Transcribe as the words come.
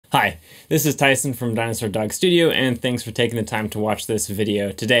Hi, this is Tyson from Dinosaur Dog Studio, and thanks for taking the time to watch this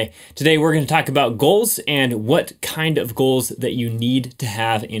video today. Today we're going to talk about goals and what kind of goals that you need to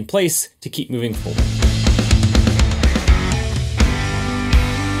have in place to keep moving forward.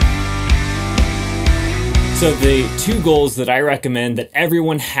 So the two goals that I recommend that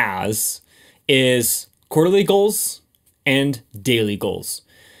everyone has is quarterly goals and daily goals.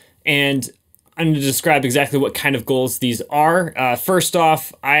 And I'm going to describe exactly what kind of goals these are. First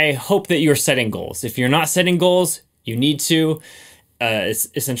off, I hope that you're setting goals. If you're not setting goals, you need to.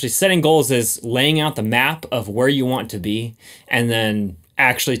 Essentially, setting goals is laying out the map of where you want to be and then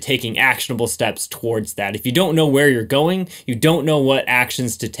actually taking actionable steps towards that. If you don't know where you're going, you don't know what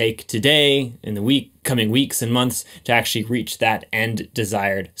actions to take today, in the coming weeks and months to actually reach that end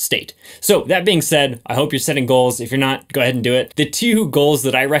desired state. So that being said, I hope you're setting goals. If you're not, go ahead and do it. The two goals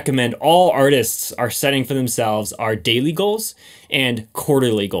that I recommend all artists are setting for themselves are daily goals and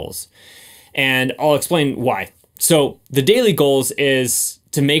quarterly goals. And I'll explain why. So the daily goals is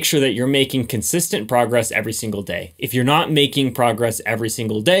to make sure that you're making consistent progress every single day. If you're not making progress every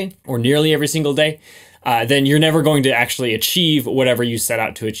single day or nearly every single day, then you're never going to actually achieve whatever you set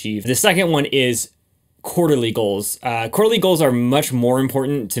out to achieve. The second one is quarterly goals. Quarterly goals are much more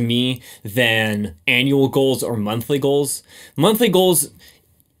important to me than annual goals or monthly goals. Monthly goals,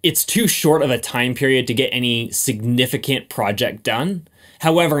 it's too short of a time period to get any significant project done.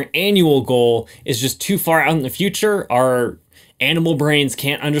 However, an annual goal is just too far out in the future. Our animal brains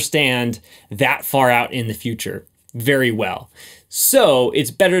can't understand that far out in the future very well. So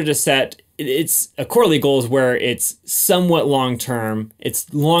it's better to set, it's a quarterly goals where it's somewhat long-term.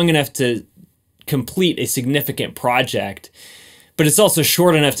 It's long enough to complete a significant project, but it's also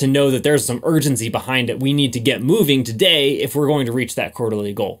short enough to know that there's some urgency behind it. We need to get moving today if we're going to reach that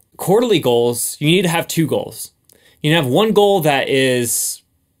quarterly goal. Quarterly goals, you need to have two goals. You have one goal that is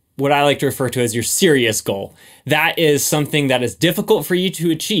what I like to refer to as your serious goal. That is something that is difficult for you to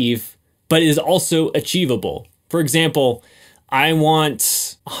achieve, but is also achievable. For example, I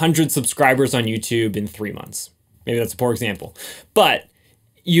want 100 subscribers on YouTube in 3 months. Maybe that's a poor example, but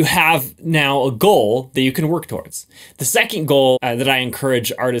you have now a goal that you can work towards. The second goal that I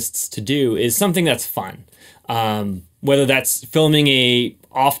encourage artists to do is something that's fun. Whether that's filming a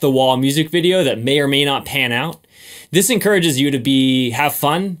off-the-wall music video that may or may not pan out. This encourages you to have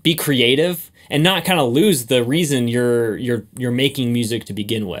fun, be creative, and not kind of lose the reason you're making music to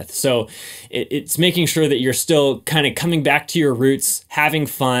begin with. So it's making sure that you're still kind of coming back to your roots, having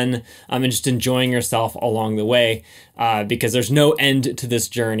fun, and just enjoying yourself along the way, because there's no end to this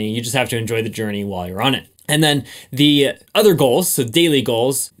journey. You just have to enjoy the journey while you're on it. And then the other goals, so daily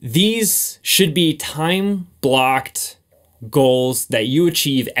goals, these should be time-blocked goals that you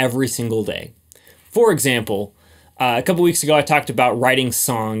achieve every single day. For example, a couple weeks ago, I talked about writing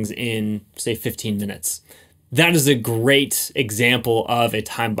songs in, say, 15 minutes. That is a great example of a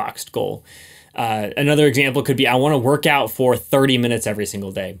time-boxed goal. Another example could be, I want to work out for 30 minutes every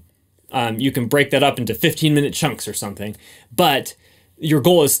single day. You can break that up into 15-minute chunks or something, but your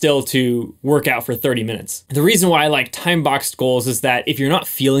goal is still to work out for 30 minutes. The reason why I like time-boxed goals is that if you're not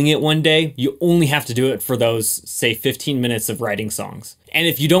feeling it one day, you only have to do it for those, say, 15 minutes of writing songs. And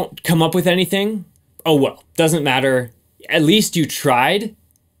if you don't come up with anything, oh well, doesn't matter. At least you tried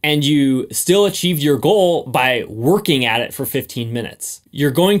and you still achieved your goal by working at it for 15 minutes.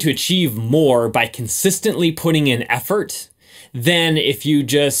 You're going to achieve more by consistently putting in effort than if you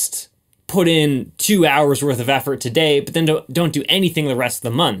just put in 2 hours worth of effort today, but then don't do anything the rest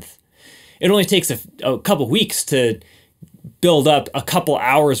of the month. It only takes a couple weeks to build up a couple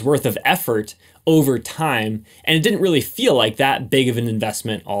hours worth of effort over time, and it didn't really feel like that big of an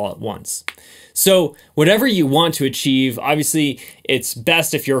investment all at once. So whatever you want to achieve, obviously it's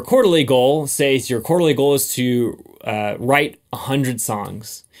best if your quarterly goal, say your quarterly goal is to write 100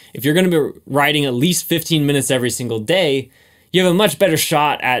 songs. If you're going to be writing at least 15 minutes every single day, you have a much better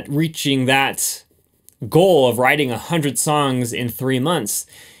shot at reaching that goal of writing 100 songs in 3 months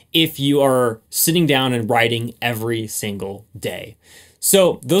if you are sitting down and writing every single day.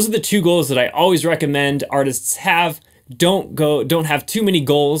 So those are the two goals that I always recommend artists have. Don't have too many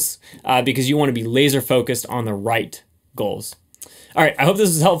goals because you want to be laser focused on the right goals. All right, I hope this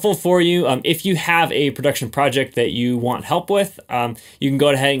is helpful for you. If you have a production project that you want help with, you can go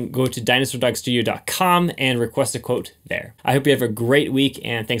ahead and go to dinosaurdogstudio.com and request a quote there. I hope you have a great week,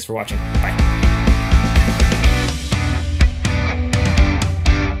 and thanks for watching. Bye.